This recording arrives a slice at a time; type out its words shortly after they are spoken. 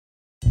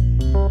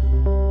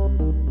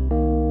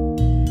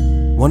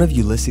One of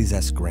Ulysses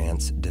S.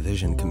 Grant's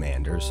division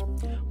commanders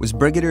was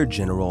Brigadier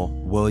General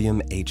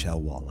William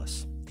H.L.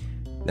 Wallace.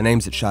 The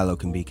names at Shiloh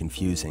can be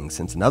confusing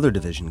since another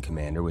division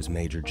commander was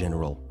Major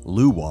General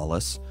Lew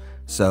Wallace,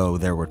 so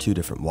there were two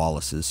different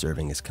Wallaces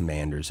serving as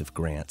commanders of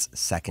Grant's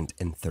 2nd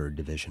and 3rd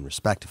Division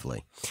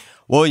respectively.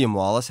 William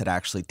Wallace had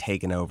actually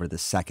taken over the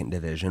 2nd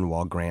Division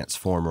while Grant's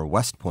former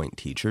West Point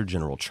teacher,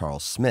 General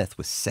Charles Smith,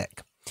 was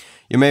sick.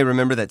 You may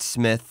remember that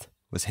Smith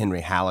was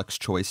Henry Halleck's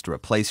choice to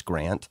replace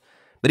Grant,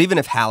 but even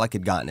if Halleck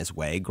had gotten his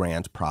way,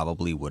 Grant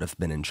probably would have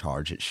been in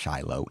charge at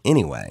Shiloh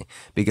anyway,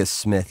 because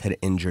Smith had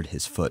injured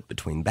his foot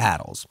between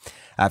battles.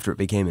 After it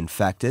became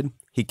infected,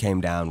 he came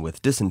down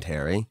with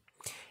dysentery,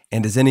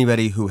 and as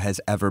anybody who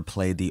has ever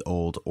played the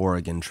old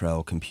Oregon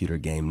Trail computer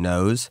game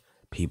knows,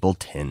 people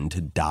tend to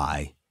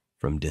die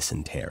from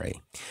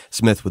dysentery.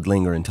 Smith would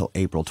linger until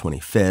April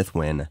 25th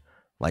when,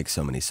 like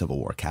so many Civil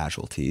War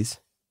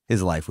casualties,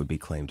 his life would be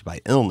claimed by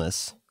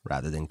illness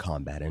rather than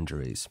combat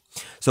injuries.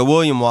 So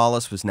William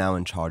Wallace was now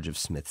in charge of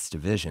Smith's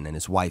division, and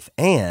his wife,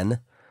 Anne,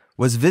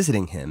 was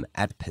visiting him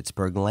at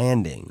Pittsburgh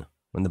Landing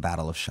when the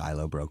Battle of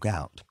Shiloh broke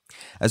out.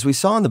 As we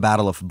saw in the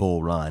Battle of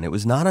Bull Run, it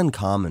was not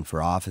uncommon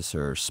for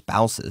officer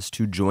spouses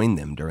to join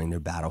them during their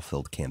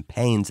battlefield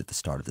campaigns at the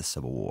start of the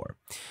Civil War.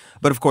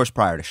 But of course,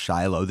 prior to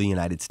Shiloh, the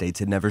United States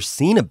had never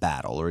seen a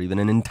battle or even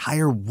an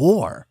entire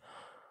war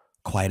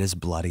quite as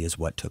bloody as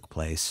what took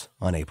place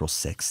on April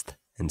 6th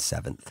and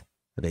 7th.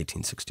 Of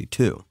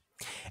 1862.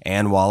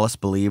 Anne Wallace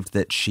believed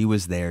that she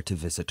was there to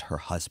visit her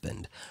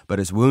husband, but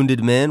as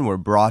wounded men were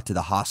brought to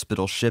the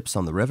hospital ships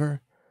on the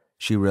river,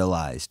 she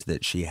realized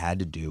that she had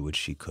to do what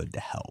she could to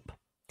help.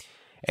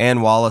 Anne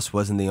Wallace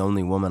wasn't the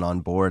only woman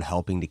on board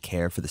helping to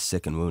care for the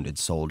sick and wounded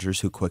soldiers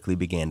who quickly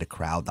began to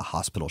crowd the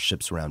hospital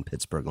ships around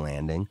Pittsburgh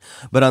Landing,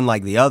 but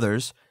unlike the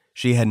others,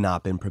 she had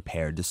not been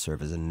prepared to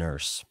serve as a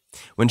nurse.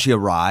 When she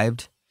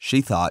arrived, she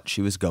thought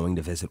she was going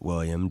to visit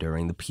William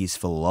during the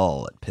peaceful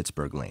lull at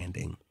Pittsburgh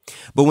Landing.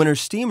 But when her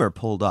steamer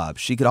pulled up,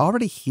 she could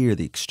already hear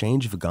the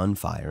exchange of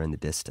gunfire in the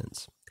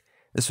distance.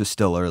 This was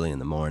still early in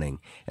the morning,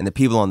 and the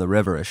people on the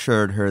river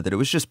assured her that it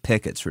was just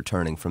pickets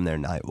returning from their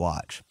night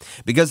watch.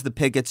 Because the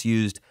pickets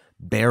used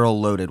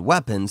barrel-loaded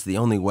weapons, the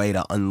only way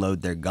to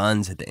unload their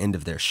guns at the end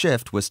of their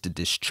shift was to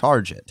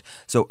discharge it,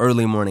 so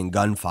early morning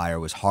gunfire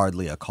was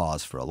hardly a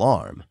cause for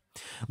alarm.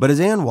 But as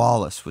Anne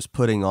Wallace was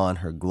putting on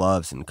her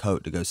gloves and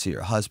coat to go see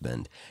her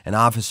husband, an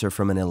officer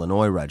from an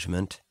Illinois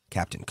regiment,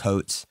 Captain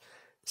Coates,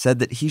 said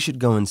that he should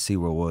go and see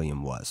where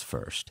William was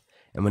first,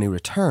 and when he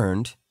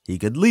returned, he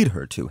could lead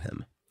her to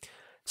him.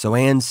 So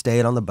Anne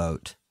stayed on the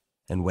boat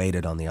and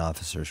waited on the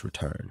officer's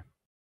return.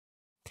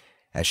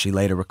 As she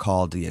later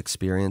recalled the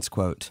experience,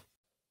 quote,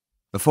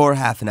 "Before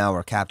half an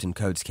hour, Captain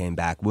Coates came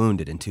back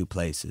wounded in 2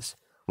 places,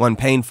 one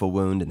painful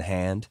wound in the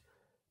hand,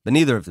 but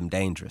neither of them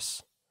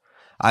dangerous.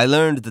 I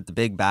learned that the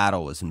big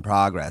battle was in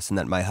progress and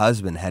that my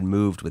husband had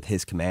moved with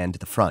his command to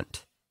the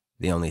front.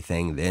 The only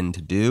thing then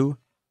to do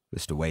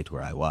was to wait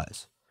where I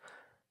was.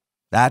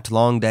 That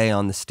long day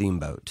on the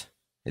steamboat,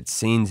 its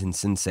scenes and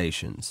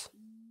sensations,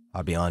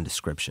 are beyond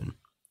description.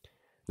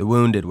 The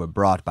wounded were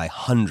brought by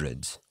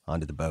hundreds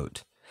onto the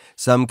boat.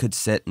 Some could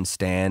sit and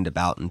stand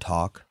about and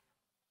talk,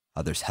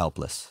 others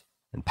helpless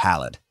and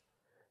pallid,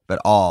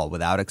 but all,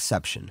 without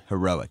exception,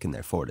 heroic in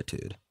their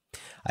fortitude.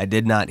 I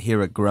did not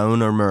hear a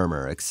groan or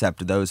murmur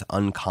except those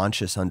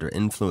unconscious under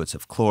influence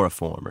of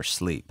chloroform or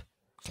sleep.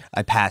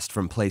 I passed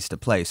from place to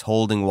place,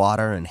 holding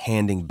water and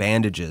handing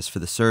bandages for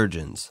the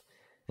surgeons,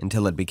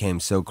 until it became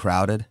so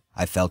crowded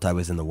I felt I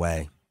was in the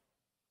way."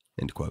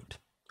 End quote.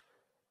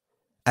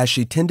 As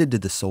she tended to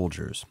the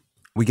soldiers,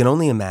 we can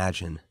only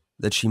imagine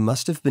that she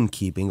must have been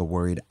keeping a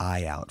worried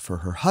eye out for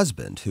her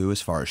husband, who,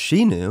 as far as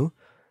she knew,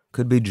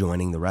 could be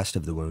joining the rest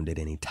of the wounded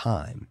any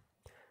time.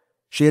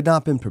 She had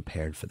not been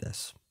prepared for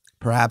this.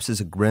 Perhaps as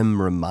a grim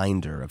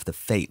reminder of the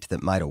fate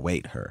that might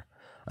await her,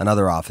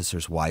 another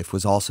officer's wife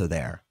was also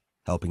there,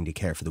 helping to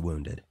care for the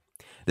wounded.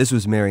 This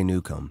was Mary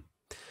Newcomb.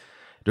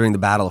 During the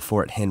Battle of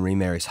Fort Henry,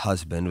 Mary's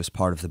husband was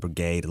part of the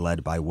brigade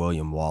led by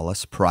William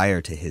Wallace prior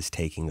to his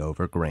taking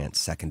over Grant's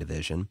 2nd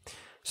Division,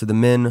 so the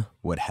men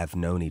would have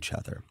known each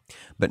other.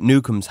 But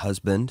Newcomb's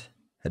husband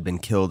had been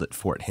killed at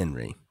Fort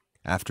Henry.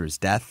 After his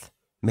death,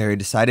 Mary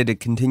decided to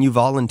continue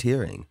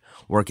volunteering,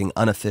 working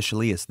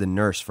unofficially as the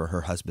nurse for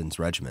her husband's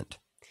regiment.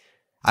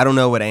 I don't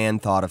know what Anne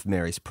thought of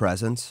Mary's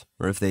presence,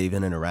 or if they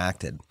even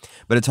interacted,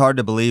 but it's hard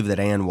to believe that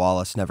Anne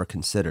Wallace never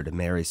considered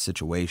Mary's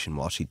situation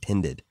while she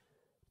tended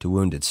to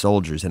wounded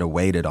soldiers and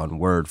awaited on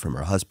word from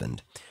her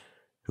husband,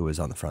 who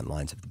was on the front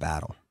lines of the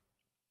battle.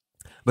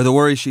 But the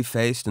worry she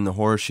faced and the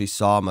horror she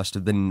saw must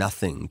have been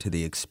nothing to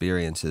the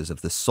experiences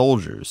of the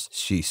soldiers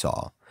she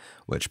saw,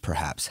 which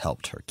perhaps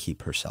helped her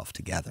keep herself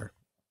together.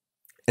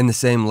 In the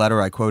same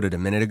letter I quoted a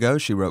minute ago,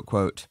 she wrote,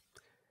 quote,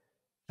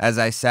 "As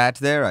I sat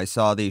there, I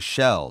saw these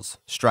shells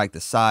strike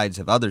the sides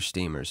of other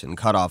steamers and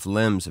cut off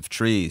limbs of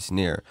trees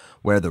near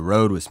where the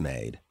road was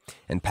made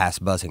and pass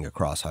buzzing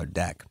across our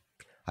deck.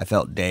 I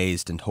felt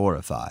dazed and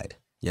horrified,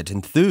 yet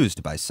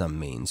enthused by some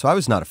means, so I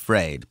was not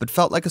afraid, but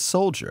felt like a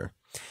soldier.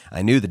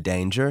 I knew the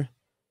danger,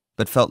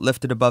 but felt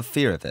lifted above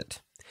fear of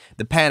it.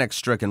 The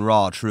panic-stricken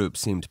raw troops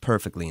seemed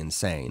perfectly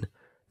insane.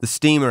 The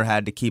steamer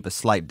had to keep a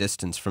slight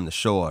distance from the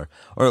shore,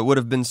 or it would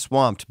have been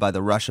swamped by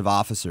the rush of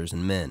officers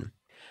and men.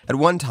 At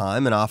one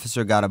time, an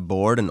officer got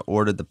aboard and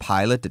ordered the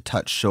pilot to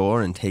touch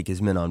shore and take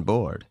his men on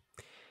board.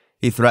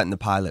 He threatened the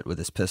pilot with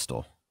his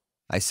pistol.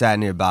 I sat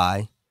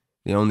nearby,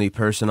 the only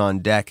person on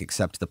deck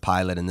except the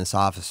pilot and this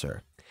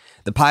officer.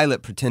 The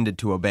pilot pretended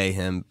to obey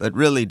him, but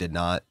really did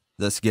not,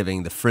 thus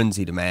giving the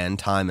frenzied man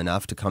time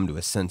enough to come to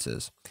his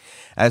senses.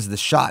 As the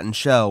shot and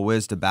shell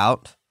whizzed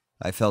about,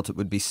 I felt it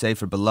would be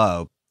safer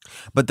below,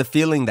 but the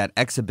feeling that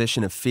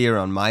exhibition of fear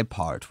on my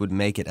part would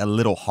make it a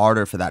little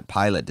harder for that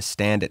pilot to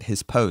stand at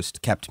his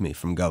post kept me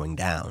from going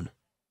down."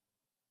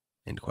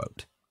 End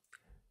quote.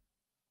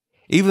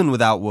 Even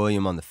without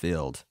William on the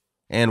field,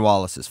 Ann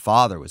Wallace's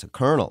father was a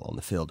colonel on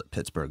the field at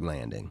Pittsburgh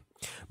Landing.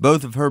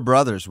 Both of her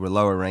brothers were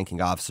lower-ranking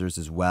officers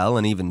as well,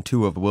 and even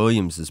two of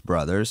Williams's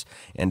brothers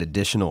and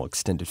additional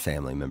extended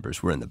family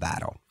members were in the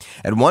battle.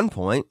 At one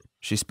point,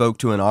 she spoke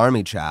to an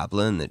army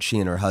chaplain that she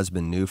and her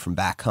husband knew from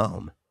back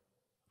home.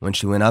 When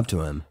she went up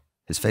to him,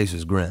 his face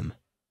was grim.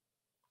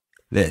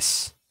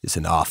 "This is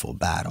an awful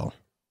battle,"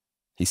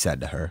 he said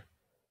to her.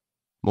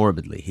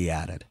 Morbidly, he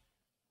added,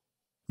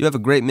 "You have a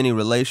great many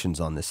relations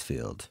on this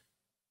field.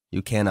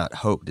 You cannot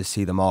hope to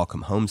see them all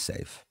come home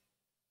safe."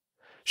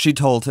 She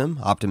told him,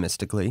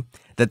 optimistically,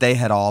 that they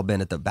had all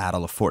been at the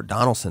Battle of Fort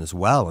Donelson as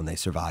well, and they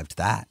survived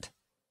that.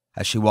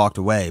 As she walked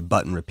away,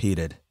 Button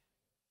repeated,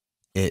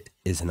 "It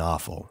is an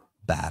awful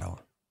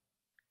battle."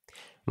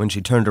 When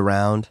she turned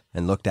around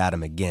and looked at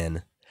him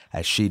again,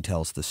 as she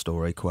tells the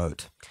story,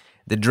 quote,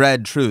 "The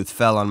dread truth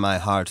fell on my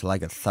heart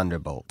like a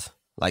thunderbolt,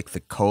 like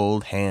the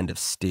cold hand of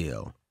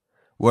steel.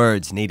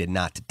 Words needed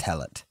not to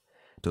tell it.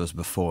 It was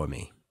before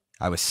me.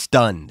 I was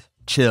stunned,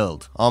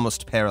 chilled,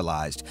 almost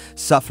paralyzed.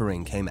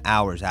 Suffering came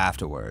hours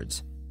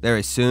afterwards.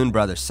 Very soon,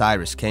 Brother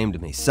Cyrus came to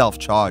me,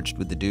 self-charged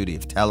with the duty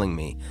of telling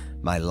me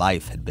my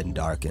life had been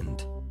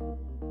darkened.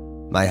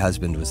 My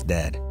husband was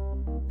dead,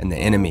 and the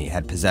enemy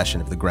had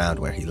possession of the ground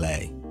where he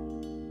lay.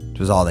 It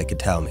was all they could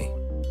tell me,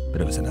 but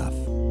it was enough."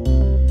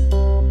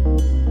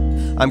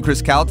 I'm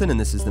Chris Calton, and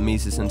this is the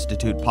Mises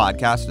Institute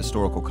podcast,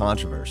 Historical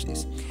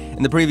Controversies.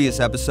 In the previous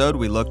episode,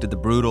 we looked at the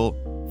brutal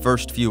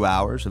first few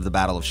hours of the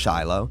Battle of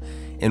Shiloh,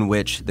 in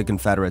which the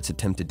Confederates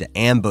attempted to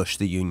ambush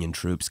the Union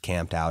troops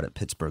camped out at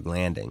Pittsburgh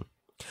Landing.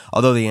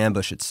 Although the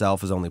ambush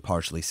itself was only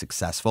partially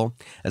successful,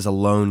 as a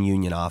lone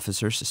Union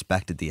officer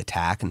suspected the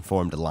attack and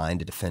formed a line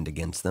to defend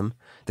against them,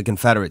 the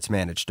Confederates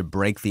managed to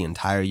break the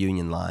entire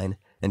Union line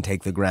and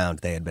take the ground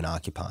they had been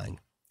occupying.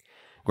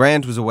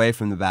 Grant was away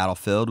from the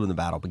battlefield when the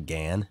battle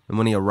began, and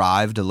when he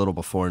arrived a little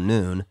before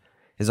noon,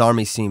 his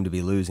army seemed to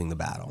be losing the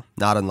battle,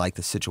 not unlike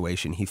the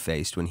situation he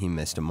faced when he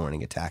missed a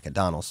morning attack at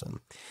Donelson.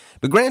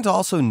 But Grant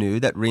also knew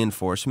that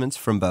reinforcements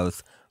from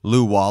both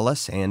Lew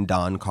Wallace and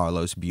Don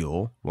Carlos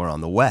Buell were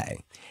on the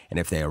way, and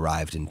if they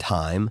arrived in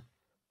time,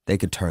 they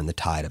could turn the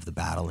tide of the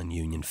battle in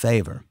Union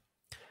favor.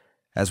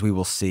 As we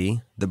will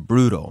see, the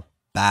brutal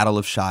Battle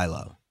of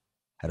Shiloh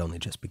had only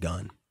just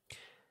begun.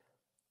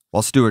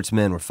 While Stuart's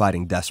men were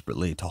fighting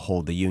desperately to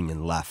hold the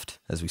Union left,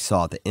 as we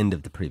saw at the end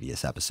of the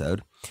previous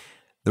episode,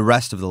 the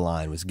rest of the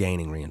line was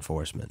gaining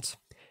reinforcements.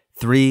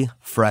 3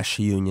 fresh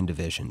Union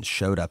divisions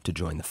showed up to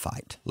join the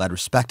fight, led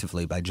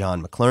respectively by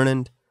John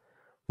McClernand,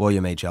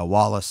 William H.L.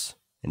 Wallace,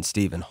 and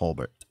Stephen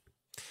Hurlbut.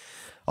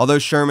 Although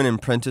Sherman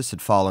and Prentiss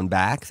had fallen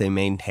back, they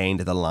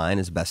maintained the line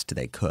as best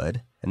they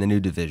could, and the new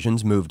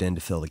divisions moved in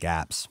to fill the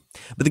gaps.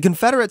 But the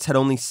Confederates had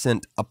only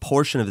sent a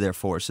portion of their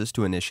forces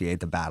to initiate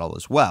the battle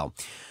as well.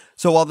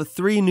 So while the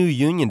 3 new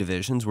Union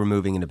divisions were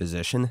moving into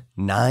position,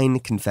 9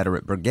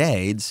 Confederate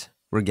brigades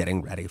were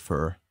getting ready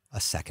for a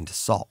second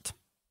assault.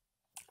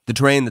 The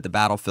terrain that the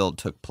battlefield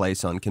took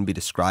place on can be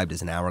described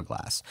as an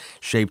hourglass,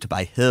 shaped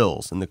by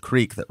hills and the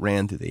creek that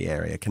ran through the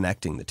area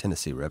connecting the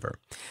Tennessee River.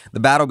 The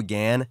battle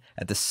began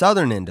at the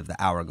southern end of the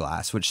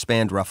hourglass, which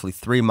spanned roughly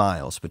 3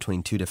 miles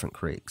between 2 different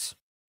creeks.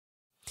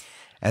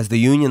 As the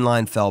Union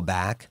line fell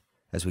back,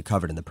 as we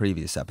covered in the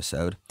previous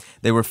episode,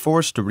 they were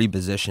forced to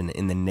reposition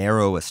in the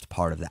narrowest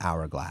part of the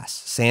hourglass,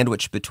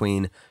 sandwiched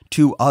between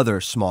 2 other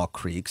small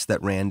creeks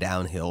that ran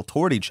downhill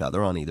toward each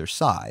other on either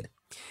side.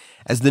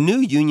 As the new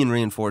Union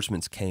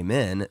reinforcements came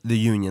in, the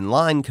Union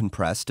line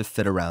compressed to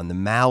fit around the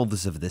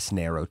mouths of this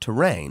narrow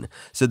terrain,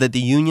 so that the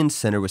Union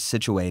center was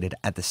situated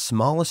at the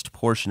smallest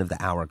portion of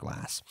the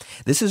hourglass.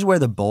 This is where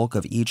the bulk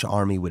of each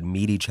army would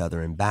meet each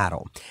other in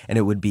battle, and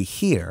it would be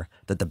here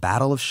that the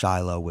Battle of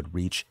Shiloh would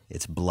reach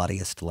its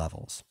bloodiest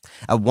levels.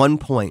 At one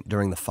point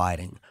during the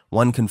fighting,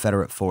 one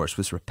Confederate force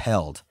was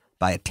repelled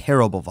by a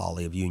terrible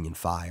volley of Union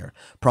fire,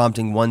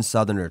 prompting one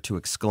Southerner to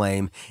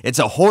exclaim, "It's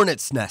a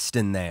hornet's nest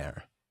in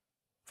there!"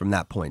 From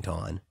that point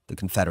on, the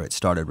Confederates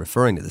started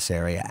referring to this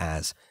area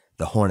as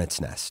the Hornet's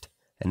Nest,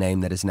 a name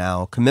that is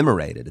now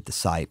commemorated at the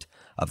site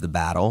of the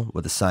battle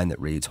with a sign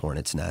that reads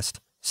Hornet's Nest,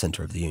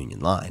 center of the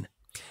Union line.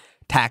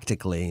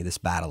 Tactically, this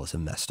battle is a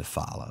mess to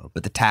follow,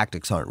 but the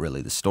tactics aren't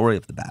really the story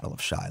of the Battle of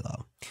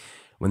Shiloh.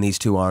 When these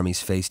 2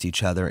 armies faced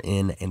each other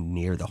in and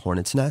near the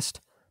Hornet's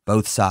Nest,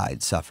 both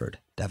sides suffered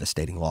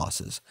devastating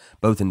losses,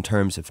 both in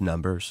terms of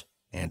numbers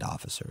and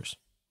officers.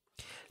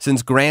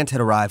 Since Grant had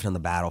arrived on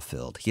the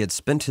battlefield, he had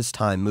spent his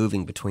time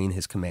moving between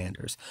his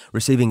commanders,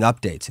 receiving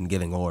updates and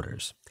giving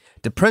orders.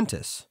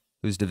 DePrentice,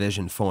 whose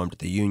division formed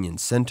the Union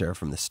center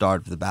from the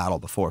start of the battle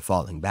before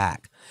falling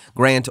back,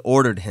 Grant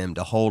ordered him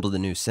to hold the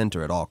new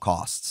center at all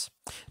costs.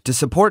 To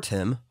support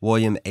him,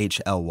 William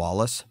H.L.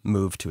 Wallace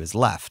moved to his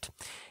left,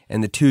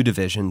 and the two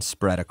divisions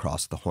spread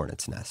across the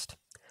Hornet's Nest.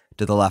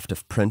 To the left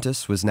of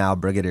Prentice was now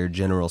Brigadier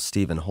General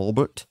Stephen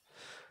Hurlbut,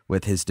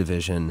 with his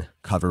division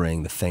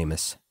covering the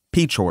famous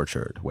Peach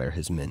Orchard, where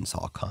his men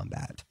saw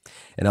combat.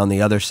 And on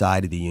the other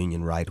side of the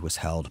Union right was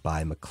held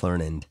by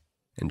McClernand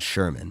and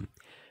Sherman.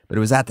 But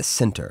it was at the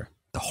center,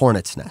 the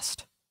Hornet's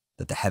Nest,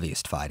 that the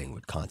heaviest fighting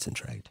would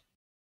concentrate.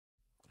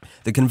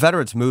 The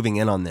Confederates moving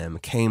in on them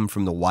came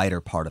from the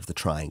wider part of the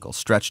triangle,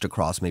 stretched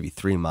across maybe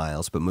 3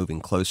 miles, but moving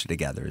closer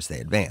together as they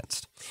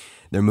advanced.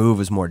 Their move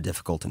was more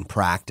difficult in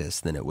practice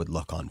than it would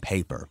look on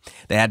paper.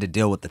 They had to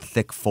deal with the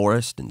thick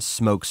forest and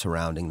smoke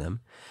surrounding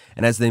them,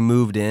 and as they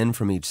moved in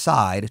from each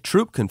side,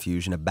 troop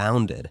confusion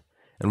abounded.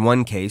 In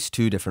one case,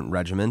 2 different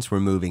regiments were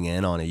moving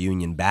in on a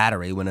Union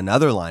battery when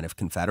another line of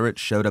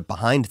Confederates showed up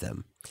behind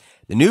them.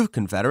 The new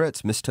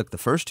Confederates mistook the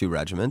first 2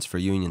 regiments for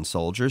Union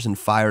soldiers and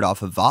fired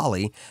off a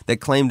volley that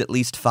claimed at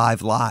least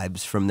 5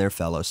 lives from their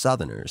fellow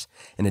Southerners,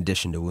 in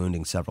addition to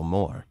wounding several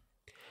more.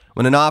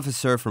 When an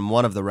officer from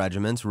one of the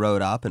regiments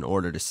rode up and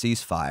ordered a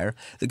ceasefire,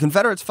 the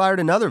Confederates fired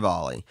another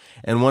volley,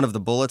 and one of the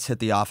bullets hit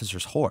the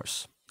officer's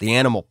horse. The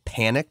animal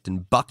panicked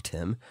and bucked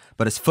him,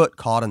 but his foot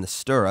caught in the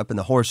stirrup, and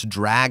the horse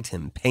dragged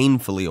him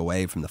painfully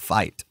away from the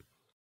fight.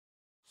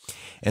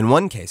 In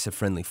one case of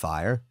friendly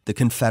fire, the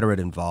Confederate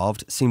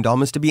involved seemed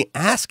almost to be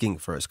asking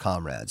for his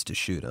comrades to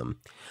shoot him.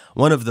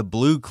 One of the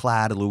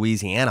blue-clad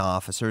Louisiana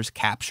officers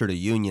captured a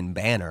Union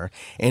banner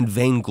and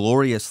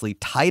vaingloriously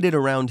tied it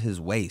around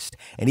his waist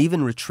and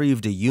even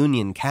retrieved a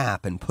Union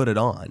cap and put it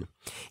on.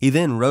 He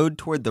then rode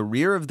toward the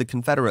rear of the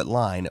Confederate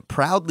line,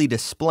 proudly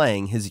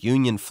displaying his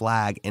Union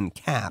flag and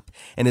cap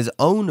and his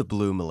own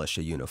blue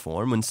militia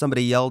uniform when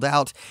somebody yelled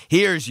out,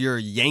 "Here's your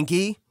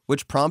Yankee!"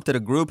 which prompted a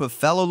group of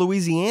fellow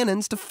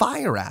Louisianans to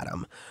fire at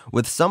him,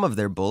 with some of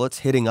their bullets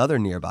hitting other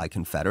nearby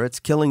Confederates,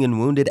 killing and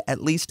wounded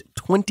at least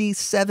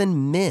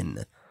 27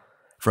 men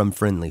from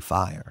friendly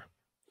fire.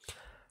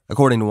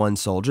 According to one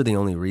soldier, the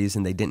only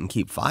reason they didn't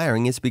keep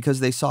firing is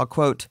because they saw,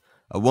 quote,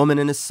 "a woman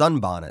in a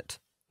sunbonnet,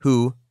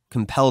 who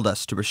compelled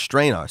us to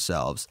restrain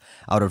ourselves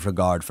out of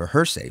regard for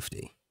her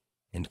safety,"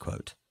 end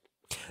quote.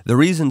 The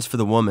reasons for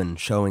the woman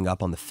showing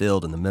up on the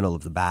field in the middle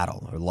of the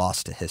battle are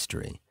lost to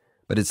history,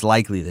 but it's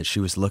likely that she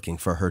was looking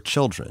for her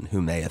children,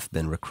 who may have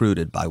been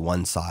recruited by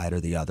one side or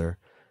the other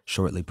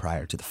shortly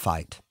prior to the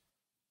fight.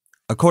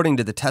 According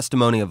to the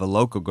testimony of a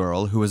local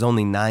girl who was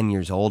only 9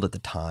 years old at the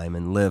time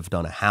and lived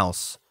on a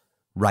house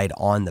right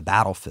on the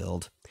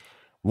battlefield,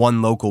 one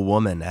local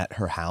woman at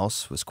her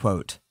house was,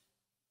 quote,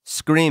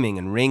 "screaming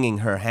and wringing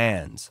her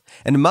hands,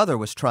 and mother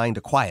was trying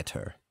to quiet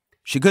her.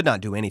 She could not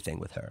do anything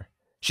with her.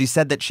 She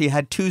said that she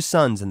had 2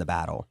 sons in the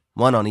battle,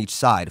 one on each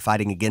side,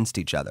 fighting against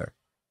each other,"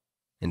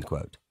 end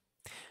quote.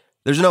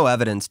 There's no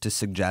evidence to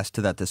suggest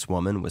that this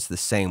woman was the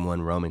same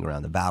one roaming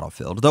around the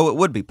battlefield, though it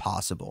would be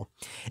possible.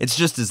 It's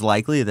just as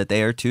likely that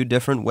they are 2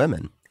 different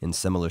women in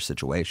similar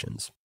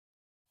situations.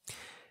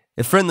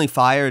 If friendly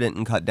fire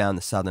didn't cut down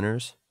the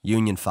Southerners,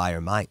 Union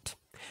fire might.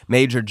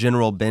 Major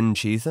General Ben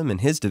Cheatham and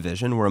his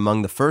division were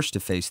among the first to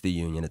face the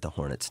Union at the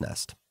Hornet's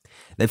Nest.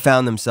 They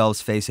found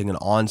themselves facing an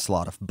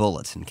onslaught of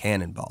bullets and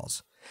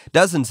cannonballs.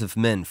 Dozens of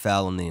men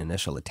fell in the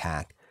initial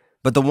attack,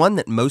 but the one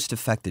that most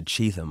affected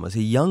Cheatham was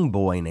a young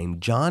boy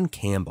named John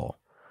Campbell,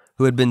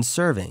 who had been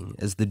serving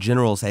as the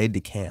general's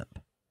aide-de-camp.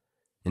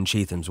 In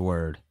Cheatham's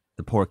word,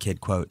 the poor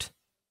kid, quote,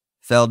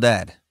 "fell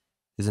dead,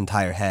 his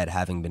entire head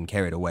having been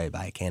carried away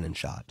by a cannon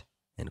shot,"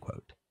 end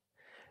quote.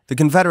 The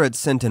Confederates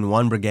sent in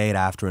one brigade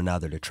after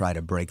another to try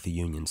to break the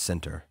Union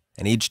center,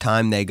 and each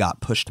time they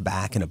got pushed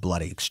back in a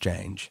bloody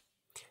exchange.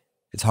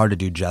 It's hard to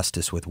do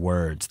justice with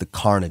words the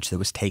carnage that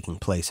was taking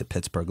place at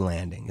Pittsburgh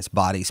Landing as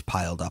bodies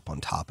piled up on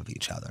top of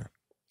each other.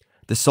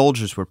 The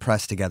soldiers were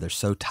pressed together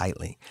so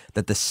tightly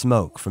that the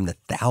smoke from the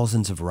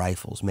thousands of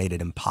rifles made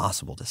it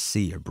impossible to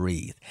see or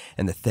breathe,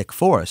 and the thick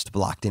forest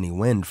blocked any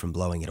wind from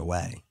blowing it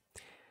away.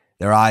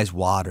 Their eyes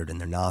watered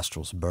and their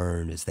nostrils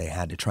burned as they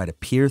had to try to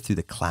peer through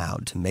the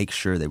cloud to make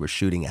sure they were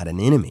shooting at an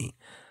enemy,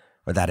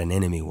 or that an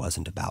enemy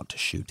wasn't about to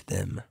shoot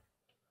them.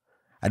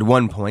 At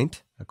one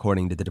point,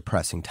 according to the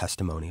depressing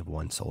testimony of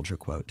one soldier,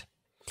 quote,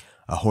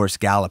 "a horse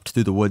galloped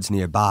through the woods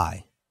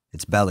nearby,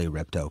 its belly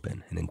ripped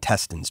open and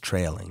intestines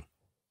trailing.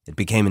 It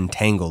became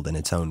entangled in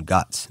its own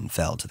guts and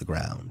fell to the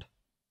ground,"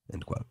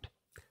 end quote.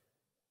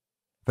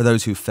 For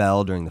those who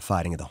fell during the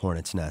fighting at the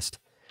Hornet's Nest,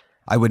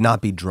 I would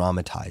not be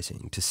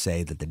dramatizing to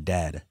say that the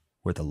dead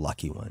were the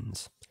lucky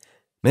ones.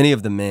 Many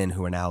of the men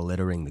who were now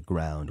littering the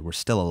ground were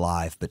still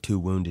alive but too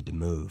wounded to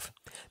move.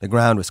 The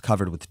ground was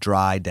covered with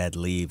dry, dead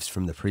leaves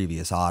from the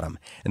previous autumn,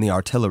 and the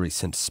artillery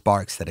sent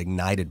sparks that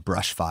ignited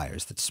brush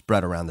fires that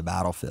spread around the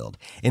battlefield,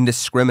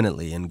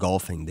 indiscriminately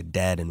engulfing the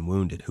dead and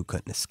wounded who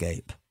couldn't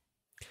escape.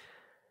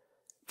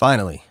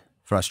 Finally,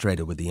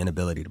 frustrated with the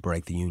inability to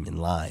break the Union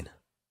line,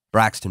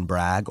 Braxton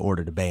Bragg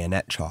ordered a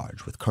bayonet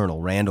charge with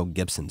Colonel Randall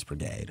Gibson's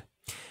brigade.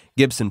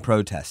 Gibson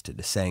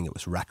protested, saying it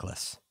was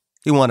reckless.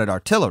 He wanted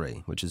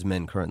artillery, which his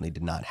men currently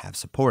did not have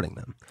supporting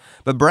them.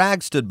 But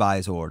Bragg stood by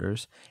his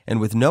orders, and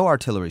with no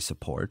artillery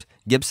support,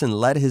 Gibson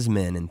led his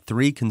men in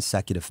 3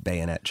 consecutive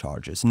bayonet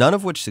charges, none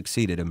of which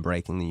succeeded in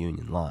breaking the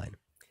Union line.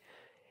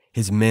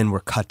 His men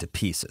were cut to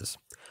pieces.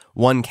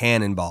 One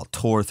cannonball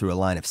tore through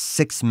a line of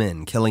 6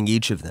 men, killing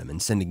each of them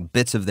and sending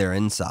bits of their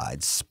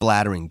insides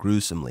splattering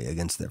gruesomely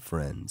against their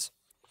friends.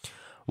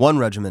 One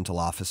regimental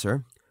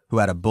officer, who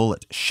had a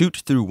bullet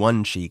shoot through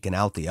one cheek and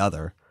out the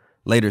other,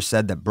 later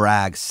said that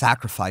Bragg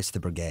sacrificed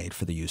the brigade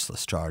for the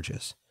useless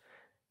charges.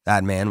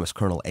 That man was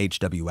Colonel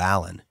H.W.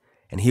 Allen,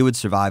 and he would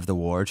survive the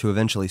war to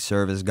eventually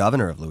serve as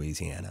governor of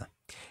Louisiana.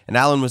 And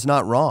Allen was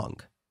not wrong.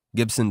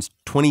 Gibson's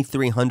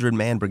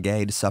 2,300-man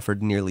brigade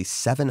suffered nearly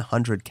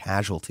 700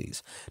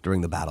 casualties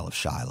during the Battle of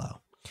Shiloh.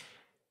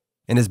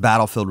 In his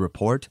battlefield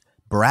report,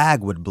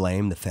 Bragg would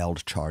blame the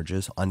failed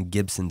charges on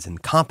Gibson's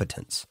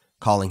incompetence,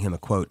 calling him a,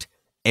 quote,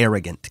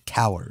 arrogant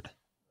coward.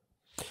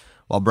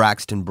 While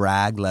Braxton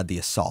Bragg led the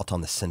assault on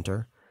the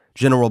center,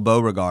 General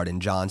Beauregard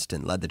and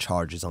Johnston led the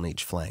charges on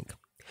each flank.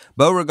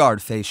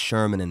 Beauregard faced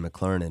Sherman and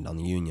McClernand on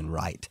the Union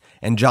right,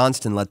 and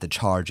Johnston led the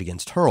charge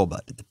against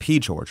Hurlbut at the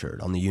Peach Orchard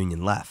on the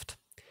Union left.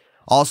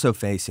 Also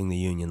facing the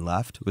Union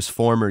left was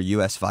former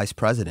U.S. Vice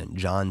President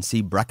John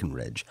C.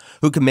 Breckinridge,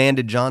 who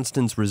commanded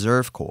Johnston's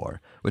Reserve Corps,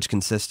 which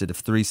consisted of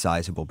 3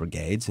 sizable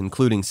brigades,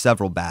 including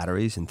several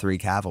batteries and 3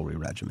 cavalry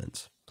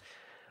regiments.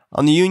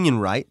 On the Union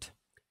right,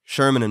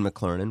 Sherman and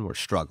McClernand were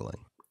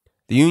struggling.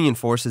 The Union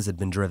forces had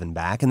been driven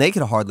back, and they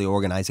could hardly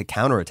organize a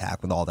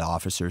counterattack with all the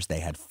officers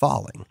they had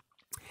falling.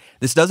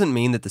 This doesn't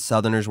mean that the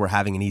Southerners were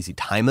having an easy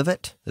time of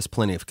it, as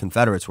plenty of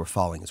Confederates were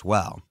falling as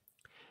well.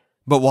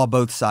 But while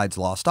both sides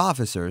lost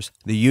officers,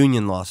 the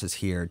Union losses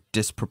here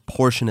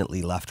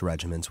disproportionately left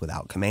regiments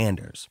without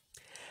commanders.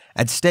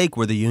 At stake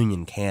were the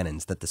Union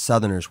cannons that the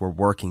Southerners were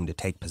working to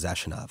take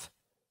possession of.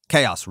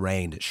 Chaos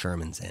reigned at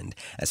Sherman's end,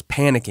 as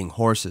panicking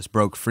horses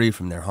broke free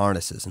from their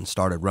harnesses and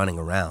started running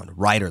around,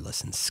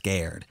 riderless and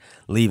scared,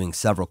 leaving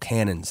several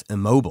cannons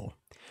immobile.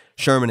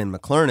 Sherman and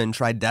McClernand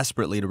tried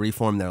desperately to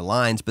reform their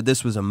lines, but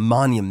this was a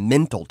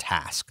monumental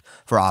task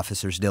for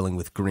officers dealing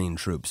with green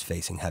troops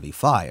facing heavy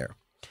fire.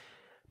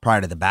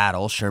 Prior to the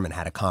battle, Sherman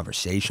had a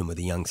conversation with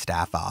a young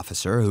staff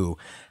officer who,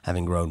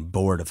 having grown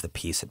bored of the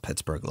peace at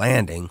Pittsburgh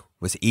Landing,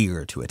 was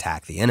eager to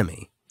attack the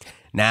enemy.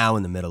 Now,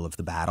 in the middle of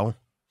the battle,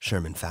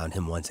 Sherman found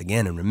him once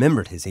again and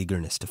remembered his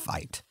eagerness to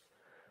fight.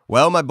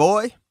 "Well, my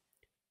boy,"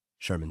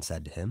 Sherman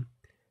said to him,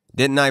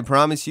 "didn't I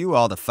promise you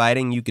all the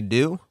fighting you could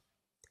do?"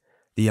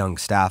 The young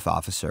staff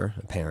officer,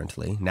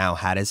 apparently, now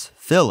had his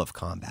fill of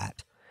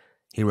combat.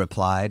 He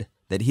replied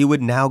that he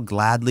would now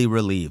gladly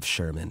relieve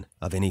Sherman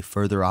of any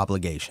further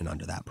obligation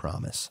under that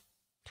promise.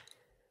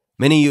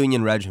 Many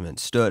Union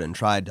regiments stood and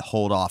tried to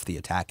hold off the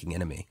attacking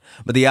enemy,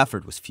 but the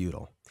effort was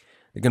futile.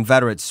 The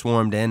Confederates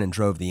swarmed in and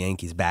drove the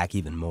Yankees back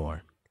even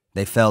more.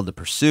 They failed to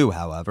pursue,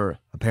 however,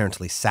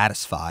 apparently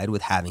satisfied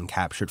with having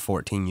captured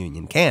 14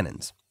 Union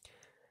cannons.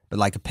 But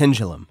like a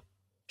pendulum,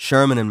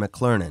 Sherman and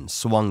McClernand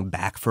swung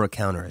back for a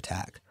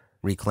counterattack,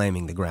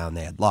 reclaiming the ground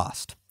they had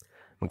lost.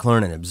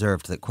 McClernand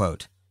observed that,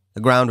 quote, "the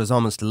ground was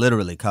almost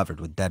literally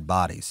covered with dead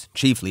bodies,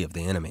 chiefly of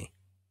the enemy,"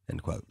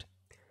 end quote.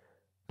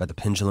 But the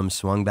pendulum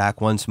swung back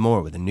once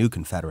more with a new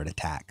Confederate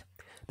attack.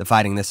 The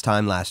fighting this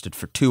time lasted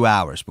for 2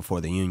 hours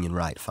before the Union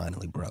right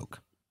finally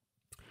broke.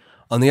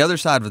 On the other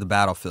side of the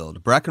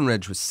battlefield,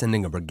 Breckinridge was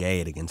sending a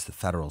brigade against the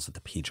Federals at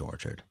the Peach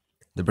Orchard.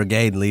 The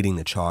brigade leading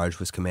the charge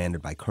was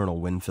commanded by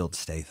Colonel Winfield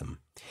Statham.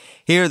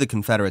 Here, the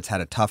Confederates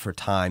had a tougher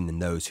time than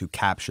those who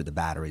captured the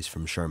batteries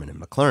from Sherman and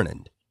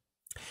McClernand.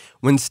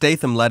 When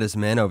Statham led his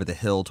men over the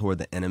hill toward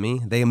the enemy,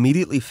 they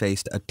immediately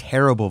faced a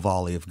terrible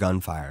volley of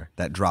gunfire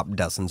that dropped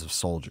dozens of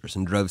soldiers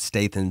and drove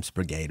Statham's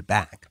brigade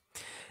back.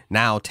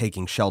 Now,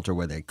 taking shelter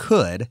where they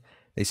could,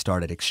 they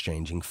started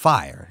exchanging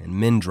fire, and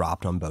men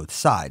dropped on both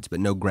sides, but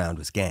no ground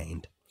was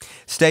gained.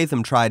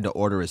 Statham tried to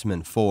order his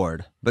men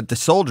forward, but the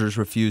soldiers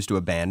refused to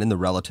abandon the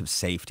relative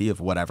safety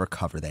of whatever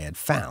cover they had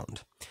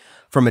found.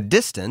 From a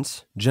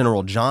distance,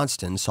 General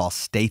Johnston saw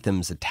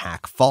Statham's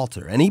attack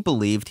falter, and he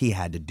believed he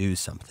had to do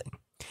something.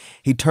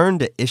 He turned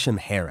to Isham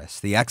Harris,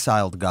 the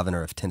exiled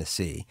governor of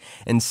Tennessee,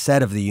 and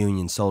said of the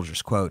Union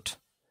soldiers, quote,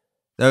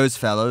 "Those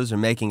fellows are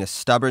making a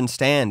stubborn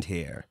stand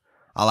here.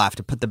 I'll have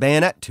to put the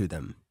bayonet to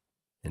them,"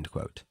 end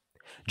quote.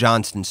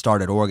 Johnston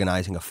started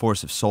organizing a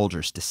force of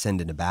soldiers to send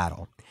into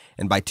battle,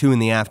 and by 2 in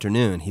the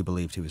afternoon, he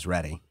believed he was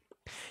ready.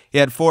 He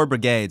had 4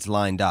 brigades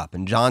lined up,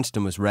 and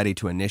Johnston was ready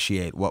to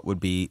initiate what would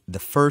be the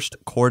first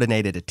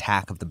coordinated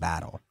attack of the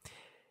battle.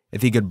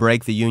 If he could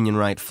break the Union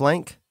right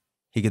flank,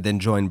 he could then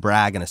join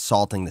Bragg in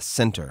assaulting the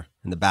center,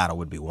 and the battle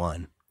would be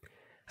won.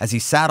 As he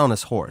sat on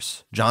his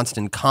horse,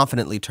 Johnston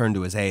confidently turned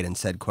to his aide and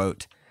said,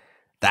 quote,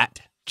 "That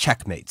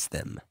checkmates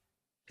them."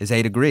 His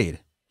aide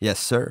agreed. "Yes,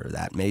 sir,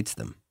 that mates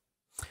them."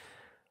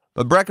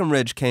 But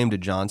Breckinridge came to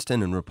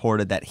Johnston and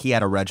reported that he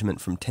had a regiment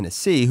from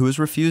Tennessee who was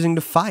refusing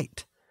to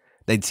fight.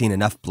 They'd seen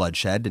enough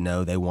bloodshed to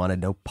know they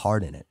wanted no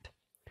part in it.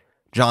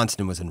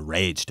 Johnston was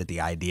enraged at the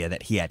idea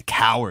that he had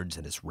cowards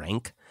in his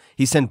rank.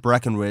 He sent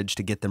Breckinridge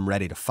to get them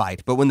ready to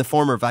fight, but when the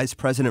former vice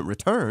president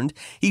returned,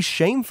 he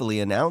shamefully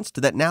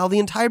announced that now the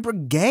entire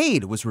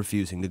brigade was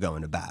refusing to go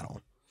into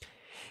battle.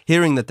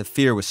 Hearing that the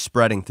fear was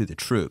spreading through the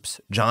troops,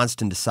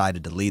 Johnston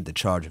decided to lead the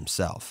charge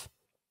himself.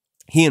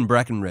 He and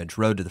Breckinridge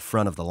rode to the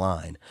front of the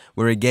line,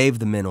 where he gave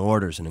the men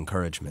orders and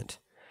encouragement.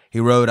 He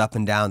rode up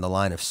and down the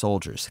line of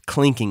soldiers,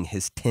 clinking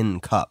his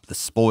tin cup, the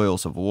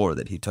spoils of war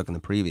that he took in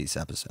the previous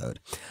episode,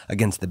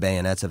 against the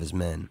bayonets of his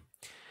men.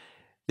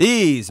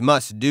 "These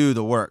must do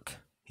the work,"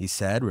 he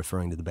said,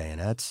 referring to the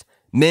bayonets.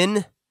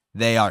 "Men,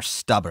 they are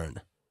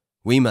stubborn.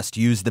 We must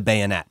use the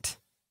bayonet."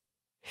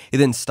 He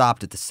then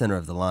stopped at the center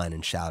of the line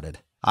and shouted,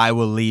 "I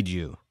will lead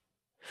you."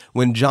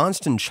 When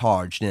Johnston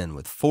charged in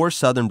with 4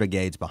 Southern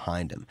brigades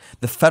behind him,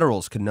 the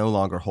Federals could no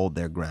longer hold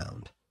their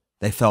ground.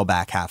 They fell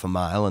back half a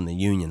mile, and the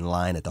Union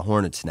line at the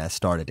Hornet's Nest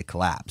started to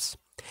collapse.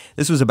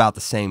 This was about the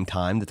same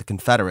time that the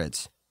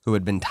Confederates, who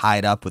had been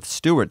tied up with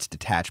Stewart's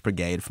detached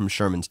brigade from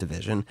Sherman's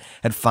division,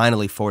 had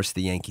finally forced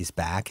the Yankees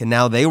back, and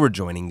now they were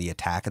joining the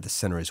attack at the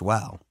center as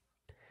well.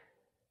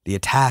 The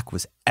attack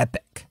was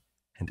epic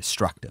and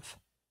destructive.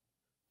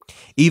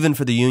 Even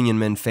for the Union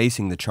men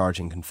facing the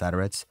charging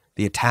Confederates,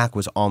 the attack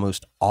was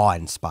almost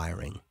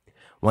awe-inspiring.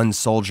 One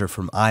soldier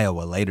from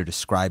Iowa later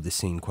described the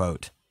scene,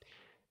 quote,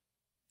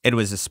 "It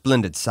was a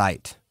splendid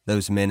sight,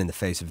 those men in the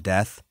face of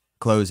death,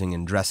 closing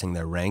and dressing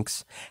their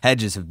ranks,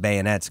 hedges of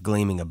bayonets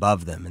gleaming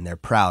above them and their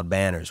proud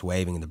banners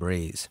waving in the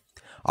breeze.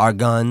 Our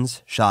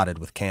guns, shotted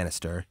with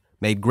canister,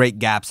 made great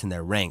gaps in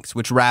their ranks,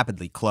 which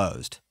rapidly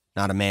closed,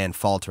 not a man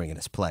faltering in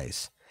his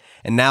place.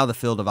 And now the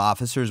field of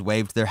officers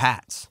waved their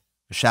hats.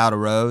 A shout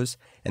arose,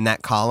 and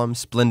that column,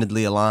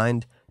 splendidly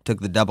aligned,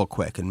 took the double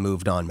quick and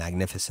moved on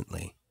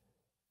magnificently.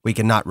 We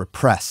could not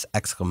repress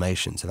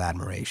exclamations of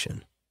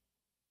admiration."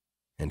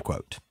 End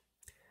quote.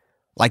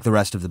 Like the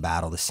rest of the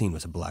battle, the scene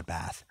was a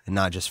bloodbath, and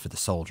not just for the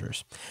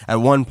soldiers. At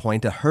one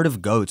point, a herd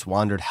of goats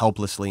wandered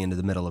helplessly into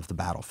the middle of the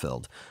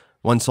battlefield.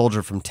 One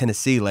soldier from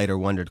Tennessee later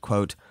wondered,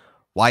 quote,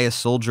 "why a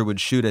soldier would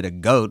shoot at a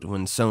goat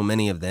when so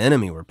many of the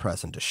enemy were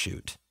present to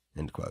shoot."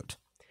 End quote.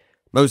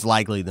 Most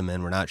likely the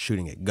men were not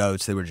shooting at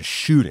goats, they were just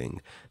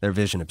shooting, their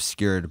vision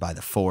obscured by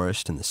the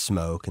forest and the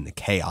smoke and the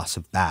chaos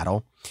of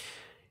battle.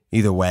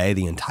 Either way,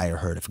 the entire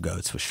herd of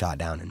goats was shot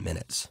down in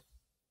minutes.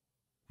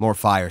 More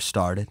fire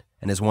started,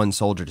 and as one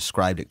soldier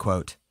described it,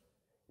 quote,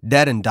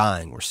 "dead and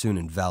dying were soon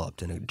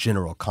enveloped in a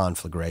general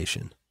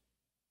conflagration."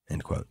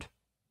 End quote.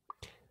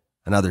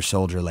 Another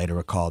soldier later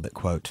recalled that,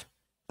 quote,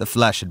 "the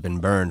flesh had been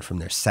burned from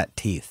their set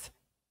teeth,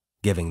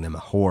 giving them a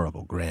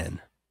horrible grin."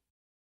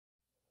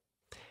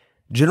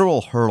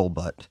 General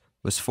Hurlbut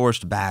was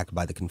forced back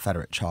by the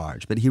Confederate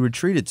charge, but he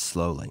retreated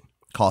slowly,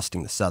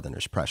 costing the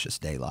Southerners precious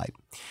daylight.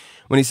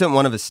 When he sent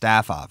one of his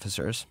staff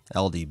officers,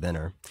 L.D.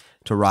 Benner,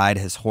 to ride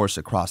his horse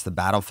across the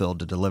battlefield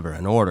to deliver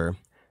an order,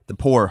 the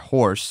poor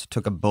horse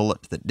took a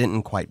bullet that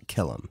didn't quite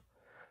kill him.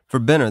 For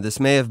Benner, this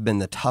may have been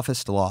the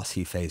toughest loss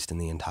he faced in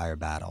the entire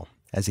battle.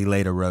 As he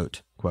later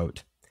wrote,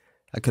 quote,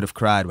 "I could have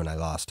cried when I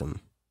lost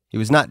him. He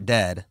was not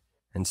dead,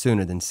 and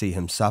sooner than see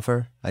him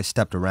suffer, I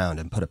stepped around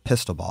and put a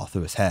pistol ball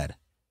through his head.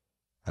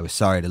 I was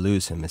sorry to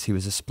lose him, as he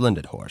was a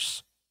splendid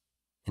horse."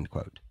 End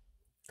quote.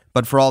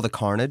 But for all the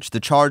carnage,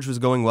 the charge was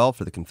going well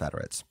for the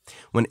Confederates.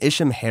 When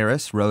Isham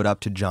Harris rode up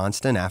to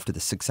Johnston after the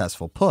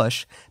successful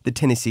push, the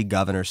Tennessee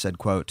governor said,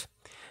 quote,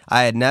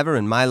 "I had never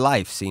in my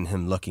life seen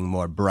him looking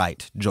more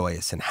bright,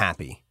 joyous, and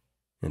happy."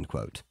 End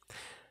quote.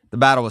 The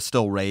battle was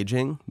still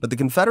raging, but the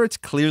Confederates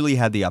clearly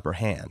had the upper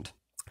hand.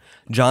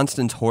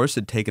 Johnston's horse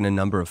had taken a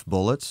number of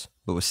bullets,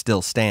 but was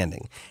still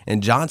standing,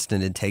 and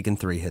Johnston had taken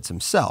 3 hits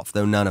himself,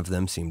 though none of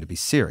them seemed to be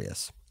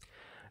serious.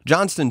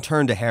 Johnston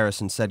turned to Harris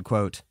and said,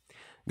 quote,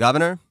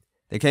 "Governor,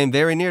 they came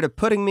very near to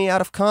putting me out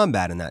of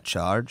combat in that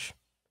charge."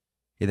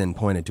 He then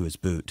pointed to his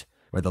boot,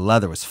 where the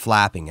leather was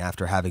flapping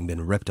after having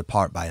been ripped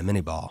apart by a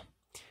minie-ball.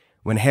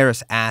 When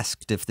Harris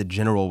asked if the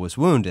general was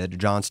wounded,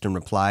 Johnston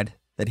replied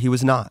that he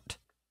was not.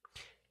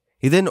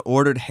 He then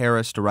ordered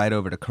Harris to ride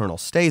over to Colonel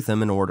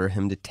Statham and order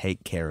him to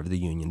take care of the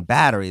Union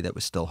battery that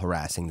was still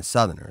harassing the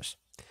Southerners.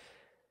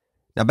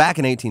 Now, back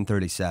in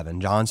 1837,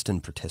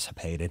 Johnston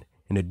participated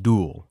in a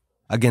duel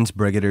against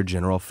Brigadier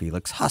General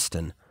Felix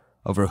Huston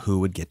over who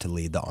would get to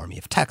lead the Army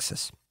of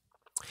Texas.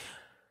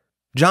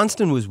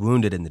 Johnston was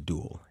wounded in the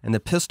duel, and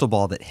the pistol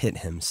ball that hit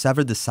him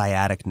severed the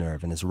sciatic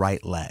nerve in his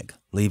right leg,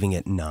 leaving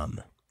it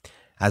numb.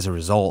 As a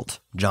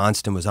result,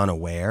 Johnston was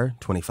unaware,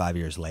 25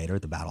 years later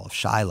at the Battle of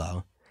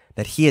Shiloh,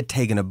 that he had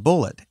taken a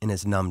bullet in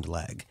his numbed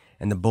leg,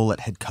 and the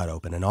bullet had cut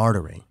open an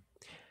artery.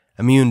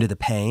 Immune to the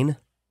pain,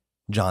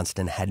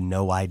 Johnston had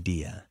no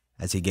idea,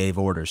 as he gave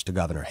orders to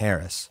Governor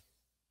Harris,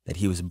 that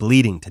he was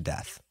bleeding to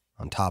death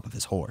on top of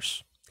his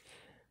horse.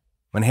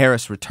 When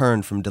Harris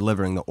returned from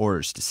delivering the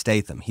orders to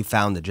Statham, he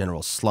found the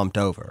general slumped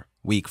over,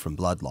 weak from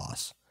blood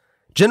loss.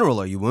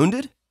 "General, are you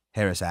wounded?"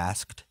 Harris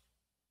asked.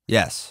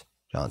 "Yes,"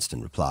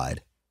 Johnston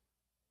replied,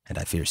 "and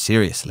I fear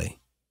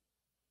seriously."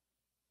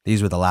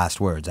 These were the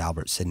last words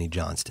Albert Sidney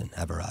Johnston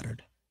ever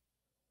uttered.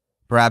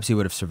 Perhaps he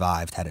would have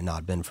survived had it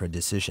not been for a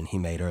decision he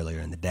made earlier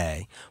in the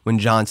day, when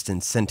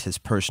Johnston sent his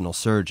personal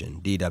surgeon,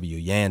 D.W.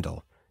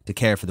 Yandel, to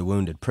care for the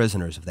wounded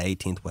prisoners of the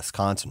 18th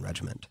Wisconsin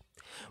Regiment.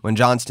 When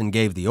Johnston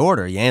gave the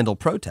order, Yandel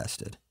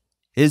protested.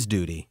 His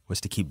duty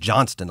was to keep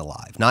Johnston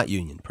alive, not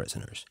Union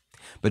prisoners.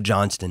 But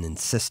Johnston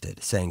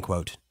insisted, saying,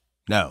 quote,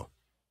 "No,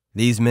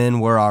 these men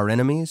were our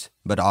enemies,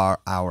 but are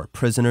our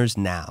prisoners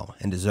now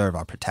and deserve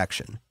our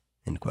protection."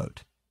 End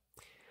quote.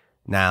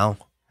 Now,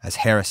 as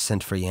Harris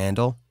sent for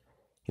Yandel,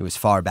 he was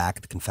far back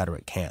at the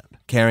Confederate camp,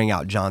 carrying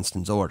out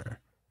Johnston's order,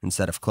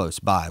 instead of close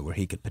by where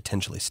he could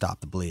potentially stop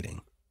the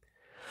bleeding.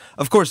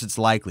 Of course, it's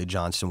likely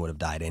Johnston would have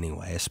died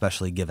anyway,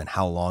 especially given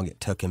how long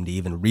it took him to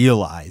even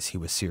realize he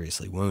was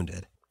seriously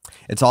wounded.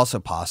 It's also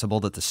possible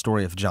that the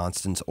story of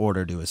Johnston's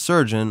order to his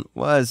surgeon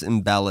was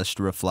embellished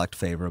to reflect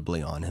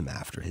favorably on him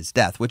after his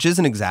death, which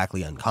isn't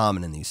exactly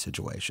uncommon in these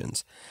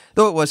situations,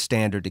 though it was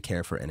standard to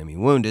care for enemy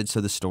wounded, so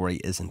the story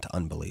isn't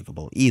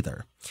unbelievable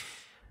either.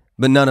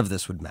 But none of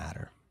this would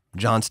matter.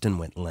 Johnston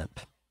went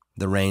limp.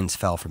 The reins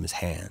fell from his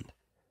hand,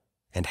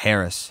 and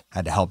Harris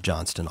had to help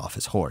Johnston off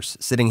his horse,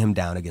 sitting him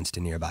down against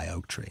a nearby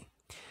oak tree.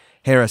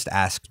 Harris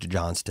asked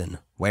Johnston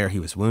where he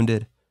was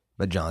wounded,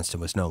 but Johnston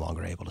was no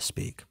longer able to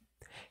speak.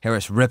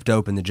 Harris ripped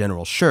open the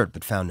general's shirt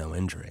but found no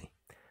injury.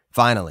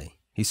 Finally,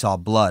 he saw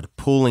blood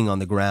pooling on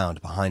the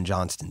ground behind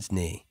Johnston's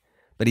knee,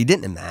 but he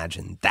didn't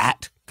imagine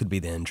that could be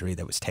the injury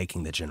that was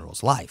taking the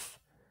general's life.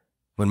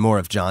 When more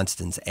of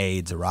Johnston's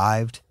aides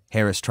arrived,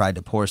 Harris tried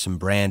to pour some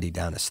brandy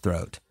down his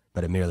throat,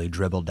 but it merely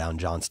dribbled down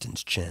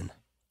Johnston's chin.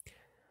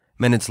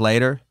 Minutes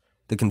later,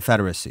 the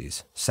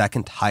Confederacy's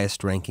second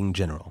highest-ranking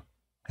general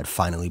had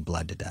finally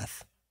bled to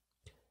death.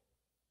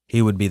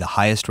 He would be the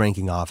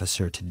highest-ranking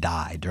officer to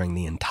die during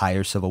the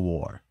entire Civil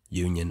War,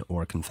 Union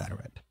or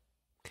Confederate.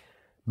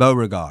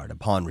 Beauregard,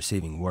 upon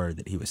receiving word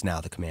that he was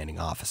now the commanding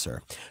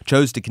officer,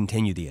 chose to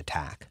continue the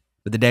attack,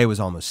 but the day was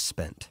almost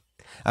spent.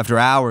 After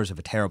hours of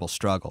a terrible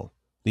struggle,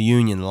 the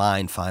Union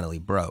line finally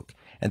broke,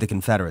 and the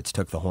Confederates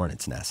took the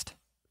Hornet's nest.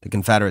 The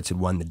Confederates had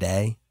won the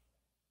day,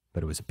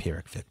 but it was a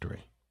Pyrrhic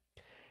victory.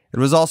 It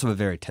was also a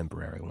very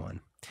temporary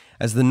one.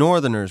 As the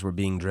Northerners were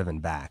being driven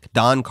back,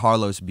 Don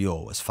Carlos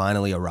Buell was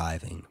finally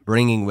arriving,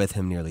 bringing with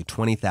him nearly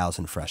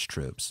 20,000 fresh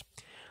troops.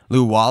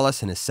 Lew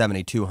Wallace and his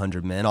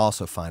 7,200 men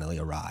also finally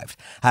arrived,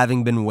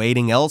 having been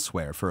waiting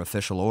elsewhere for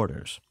official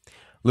orders.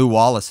 Lew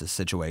Wallace's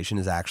situation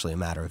is actually a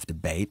matter of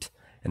debate,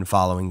 and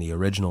following the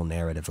original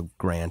narrative of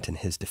Grant and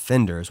his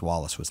defenders,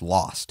 Wallace was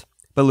lost.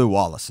 But Lew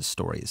Wallace's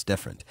story is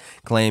different,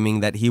 claiming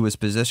that he was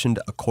positioned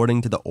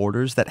according to the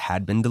orders that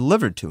had been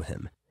delivered to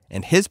him,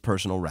 and his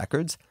personal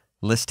records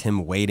list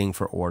him waiting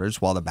for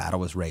orders while the battle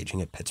was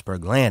raging at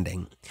Pittsburgh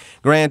Landing.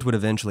 Grant would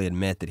eventually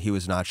admit that he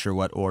was not sure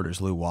what orders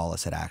Lew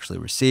Wallace had actually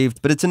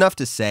received, but it's enough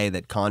to say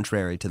that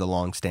contrary to the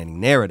long-standing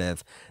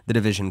narrative, the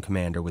division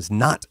commander was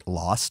not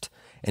lost,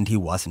 and he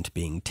wasn't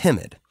being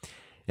timid.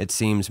 It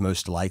seems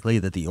most likely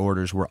that the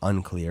orders were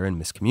unclear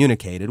and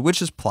miscommunicated,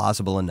 which is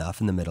plausible enough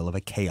in the middle of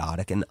a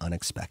chaotic and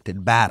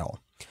unexpected battle.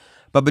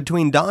 But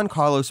between Don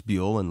Carlos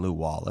Buell and Lew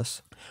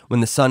Wallace, when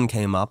the sun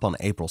came up on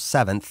April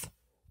 7th,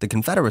 the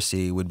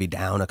Confederacy would be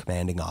down a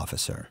commanding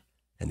officer,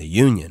 and the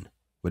Union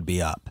would be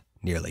up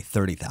nearly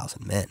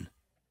 30,000 men.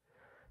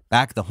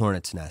 Back at the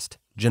Hornet's Nest,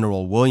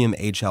 General William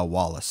H.L.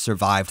 Wallace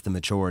survived the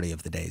majority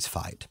of the day's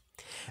fight.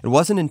 It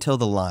wasn't until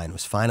the line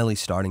was finally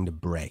starting to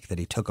break that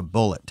he took a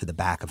bullet to the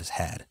back of his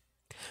head.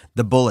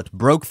 The bullet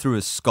broke through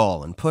his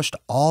skull and pushed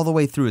all the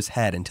way through his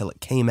head until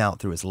it came out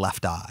through his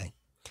left eye.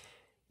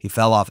 He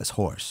fell off his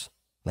horse,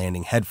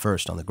 landing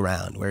headfirst on the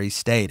ground, where he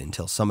stayed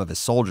until some of his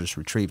soldiers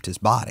retrieved his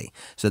body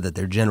so that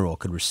their general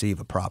could receive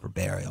a proper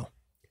burial.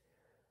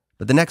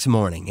 But the next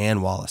morning,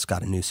 Ann Wallace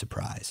got a new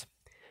surprise.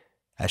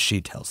 As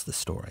she tells the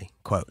story,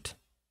 quote,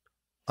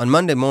 "On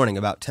Monday morning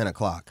about 10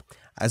 o'clock,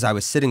 as I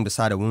was sitting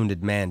beside a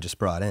wounded man just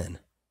brought in,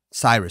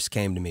 Cyrus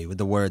came to me with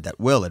the word that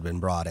Will had been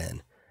brought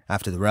in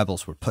after the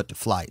rebels were put to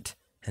flight,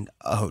 and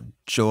oh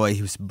joy,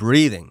 he was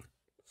breathing.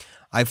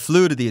 I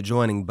flew to the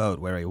adjoining boat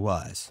where he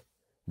was.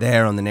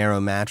 There, on the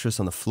narrow mattress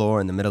on the floor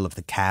in the middle of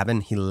the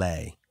cabin, he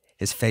lay.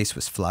 His face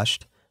was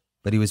flushed,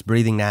 but he was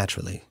breathing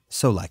naturally,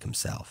 so like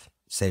himself,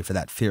 save for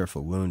that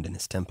fearful wound in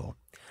his temple.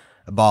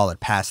 A ball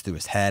had passed through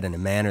his head in a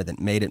manner that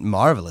made it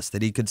marvelous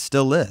that he could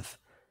still live.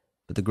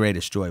 But the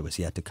greatest joy was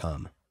yet to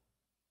come.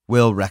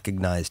 Will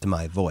recognized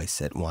my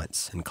voice at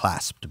once and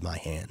clasped my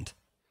hand.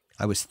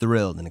 I was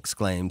thrilled and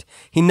exclaimed,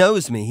 'He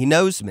knows me! He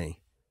knows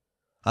me!'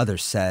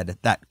 Others said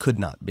that could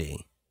not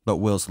be. But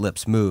Will's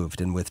lips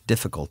moved and with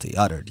difficulty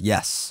uttered,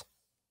 'Yes.'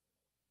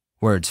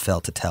 Words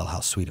failed to tell how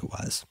sweet it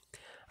was.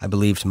 I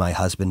believed my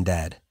husband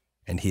dead,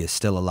 and he is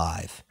still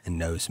alive and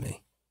knows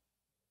me.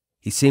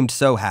 He seemed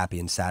so happy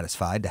and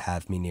satisfied to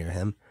have me near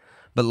him,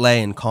 but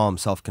lay in calm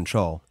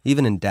self-control,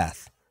 even in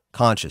death,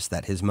 conscious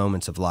that his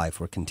moments of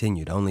life were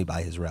continued only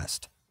by his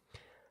rest.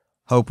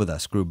 Hope with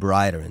us grew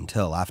brighter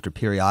until, after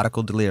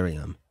periodical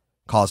delirium,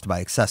 caused by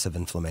excessive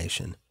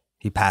inflammation,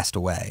 he passed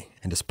away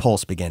and his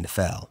pulse began to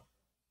fail.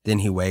 Then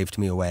he waved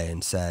me away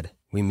and said,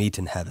 'We meet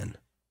in heaven.'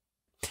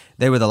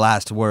 They were the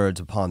last words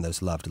upon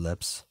those loved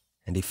lips,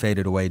 and he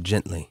faded away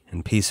gently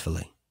and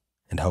peacefully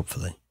and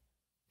hopefully."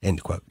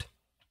 End quote.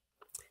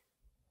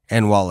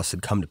 Anne Wallace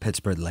had come to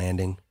Pittsburgh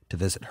Landing to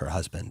visit her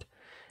husband,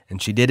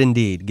 and she did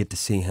indeed get to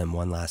see him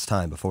one last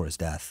time before his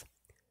death.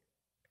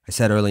 I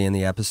said early in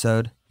the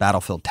episode,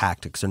 battlefield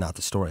tactics are not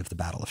the story of the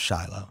Battle of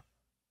Shiloh.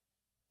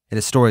 It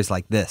is stories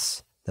like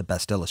this that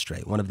best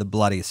illustrate one of the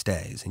bloodiest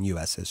days in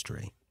U.S.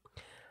 history.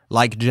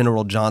 Like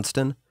General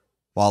Johnston,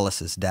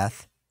 Wallace's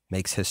death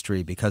makes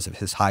history because of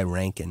his high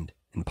rank and,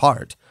 in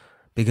part,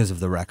 because of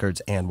the records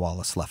Anne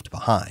Wallace left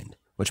behind,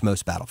 which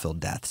most battlefield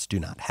deaths do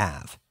not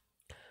have.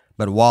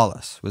 But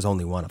Wallace was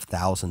only one of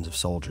thousands of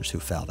soldiers who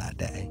fell that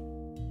day,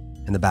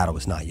 and the battle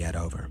was not yet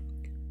over.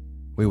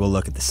 We will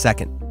look at the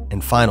second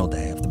and final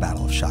day of the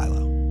Battle of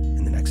Shiloh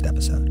in the next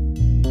episode.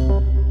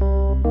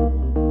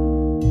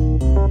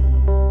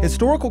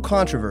 Historical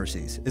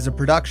Controversies is a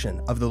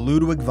production of the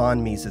Ludwig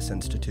von Mises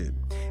Institute.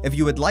 If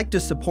you would like to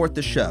support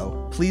the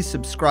show, please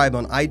subscribe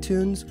on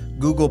iTunes,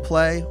 Google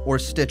Play, or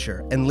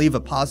Stitcher and leave a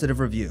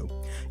positive review.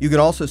 You can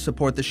also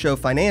support the show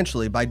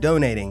financially by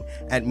donating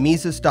at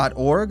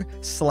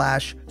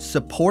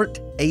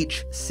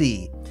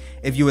Mises.org/supporthc.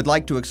 If you would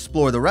like to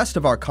explore the rest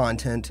of our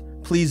content,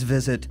 please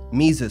visit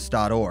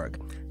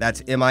Mises.org.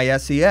 That's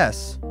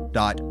MISES.org.